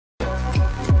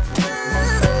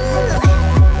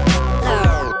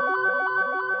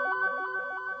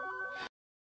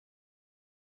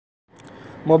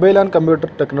Mobile and computer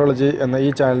technology എന്ന ഈ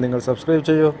channel നിങ്ങൾ സബ്സ്ക്രൈബ്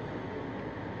ചെയ്യൂ.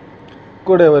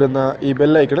 കൂടെ വരുന്ന ഈ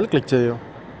ബെൽ ഐക്കണിൽ ക്ലിക്ക് ചെയ്യൂ.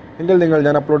 എങ്കിൽ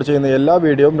ഞാൻ അപ്ലോഡ് ചെയ്യുന്ന എല്ലാ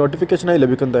വീഡിയോയും നോട്ടിഫിക്കേഷനായി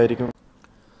ലഭിക്കുന്നതായിരിക്കും.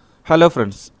 ഹലോ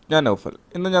ഫ്രണ്ട്സ്, ഞാൻ നൗഫൽ.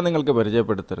 ഇന്ന് ഞാൻ നിങ്ങൾക്ക്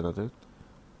പരിചയപ്പെടുത്തുന്നത്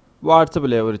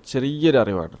വാട്സപ്പിലെ ഒരു ചെറിയൊരു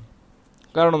അറിവാണ്.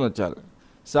 കാരണം എന്ന് വെച്ചാൽ,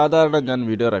 സാധാരണ ഞാൻ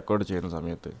വീഡിയോ റെക്കോർഡ് ചെയ്യുന്ന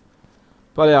സമയത്ത്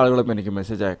പല ആളുകളും എനിക്ക്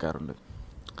മെസ്സേജ് അയക്കാറുണ്ട്.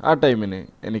 ആ ടൈമിന്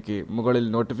എനിക്ക് മുകളിൽ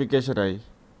നോട്ടിഫിക്കേഷനായി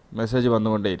മെസ്സേജ്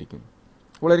വന്നുകൊണ്ടേയിരിക്കും.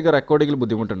 അപ്പോൾ എനിക്ക് റെക്കോർഡിങ്ങിൽ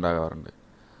ബുദ്ധിമുട്ടുണ്ടാകാറുണ്ട്.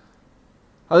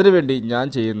 അതിനുവേണ്ടി ഞാൻ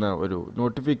ചെയ്യുന്ന ഒരു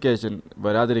നോട്ടിഫിക്കേഷൻ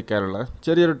വരാതിരിക്കാനുള്ള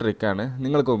ചെറിയൊരു ട്രിക്കാണ്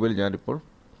നിങ്ങൾക്ക് മുമ്പിൽ ഞാനിപ്പോൾ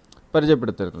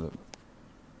പരിചയപ്പെടുത്തുന്നത്.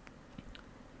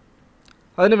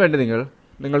 അതിനുവേണ്ടി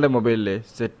നിങ്ങളുടെ മൊബൈലിലെ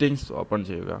സെറ്റിങ്സ് ഓപ്പൺ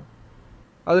ചെയ്യുക.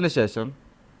 അതിനുശേഷം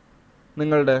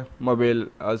നിങ്ങളുടെ മൊബൈൽ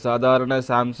സാധാരണ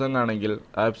സാംസങ് ആണെങ്കിൽ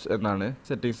ആപ്സ് എന്നാണ്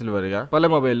സെറ്റിങ്സിൽ വരിക. പല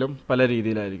മൊബൈലിലും പല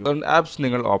രീതിയിലായിരിക്കും. ആപ്സ്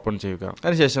നിങ്ങൾ ഓപ്പൺ ചെയ്യുക.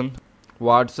 അതിനുശേഷം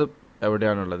വാട്സപ്പ്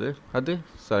എവിടെയാണുള്ളത് അത്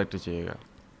സെലക്ട് ചെയ്യുക.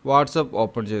 വാട്സപ്പ്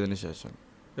ഓപ്പൺ ചെയ്തതിന് ശേഷം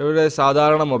ഇവിടെ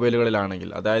സാധാരണ മൊബൈലുകളിലാണെങ്കിൽ,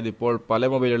 അതായത് ഇപ്പോൾ പല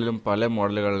മൊബൈലുകളിലും പല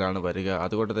മോഡലുകളിലാണ് വരിക,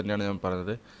 അതുകൊണ്ട് തന്നെയാണ് ഞാൻ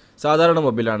പറഞ്ഞത്. സാധാരണ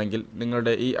മൊബൈലാണെങ്കിൽ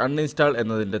നിങ്ങളുടെ ഈ അൺഇൻസ്റ്റാൾ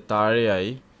എന്നതിൻ്റെ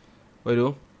താഴെയായി ഒരു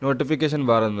നോട്ടിഫിക്കേഷൻ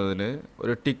ബാർ എന്നതിന്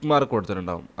ഒരു ടിക്ക് മാർക്ക്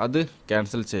കൊടുത്തിട്ടുണ്ടാവും. അത്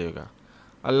ക്യാൻസൽ ചെയ്യുക.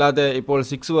 അല്ലാതെ ഇപ്പോൾ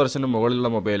 6 വെർഷന് മുകളിലുള്ള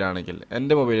മൊബൈലാണെങ്കിൽ,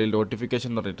 എൻ്റെ മൊബൈലിൽ നോട്ടിഫിക്കേഷൻ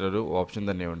എന്ന് പറഞ്ഞിട്ടൊരു ഓപ്ഷൻ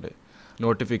തന്നെയുണ്ട്.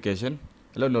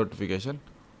 നോട്ടിഫിക്കേഷൻ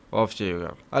ഓഫ് ചെയ്യുക.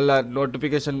 അല്ല,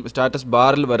 നോട്ടിഫിക്കേഷൻ സ്റ്റാറ്റസ്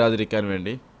ബാറിൽ വരാതിരിക്കാൻ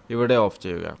വേണ്ടി ഇവിടെ ഓഫ്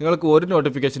ചെയ്യുക. നിങ്ങൾക്ക് ഒരു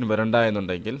നോട്ടിഫിക്കേഷൻ വരണ്ട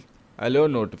എന്നുണ്ടെങ്കിൽ അലോ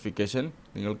നോട്ടിഫിക്കേഷൻ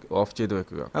നിങ്ങൾക്ക് ഓഫ് ചെയ്ത്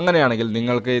വെക്കുക. അങ്ങനെയാണെങ്കിൽ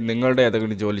നിങ്ങൾക്ക് നിങ്ങളുടെ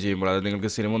ഏതെങ്കിലും ജോലി ചെയ്യുമ്പോൾ, അതായത്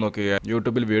നിങ്ങൾക്ക് സിനിമ നോക്കുക,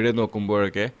 യൂട്യൂബിൽ വീഡിയോ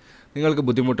നോക്കുമ്പോഴൊക്കെ നിങ്ങൾക്ക്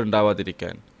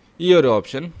ബുദ്ധിമുട്ടുണ്ടാവാതിരിക്കാൻ ഈ ഒരു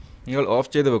ഓപ്ഷൻ നിങ്ങൾ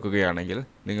ഓഫ് ചെയ്ത് വെക്കുകയാണെങ്കിൽ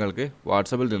നിങ്ങൾക്ക്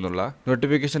വാട്സപ്പിൽ നിന്നുള്ള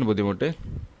നോട്ടിഫിക്കേഷൻ ബുദ്ധിമുട്ട്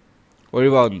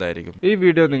ഒഴിവാകുന്നതായിരിക്കും. ഈ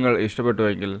വീഡിയോ നിങ്ങൾ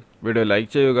ഇഷ്ടപ്പെട്ടുവെങ്കിൽ വീഡിയോ ലൈക്ക്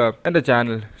ചെയ്യുക, എൻ്റെ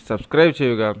ചാനൽ സബ്സ്ക്രൈബ്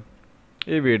ചെയ്യുക,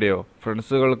 ഈ വീഡിയോ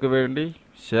ഫ്രണ്ട്സുകൾക്ക് വേണ്ടി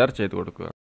ഷെയർ ചെയ്ത് കൊടുക്കുക.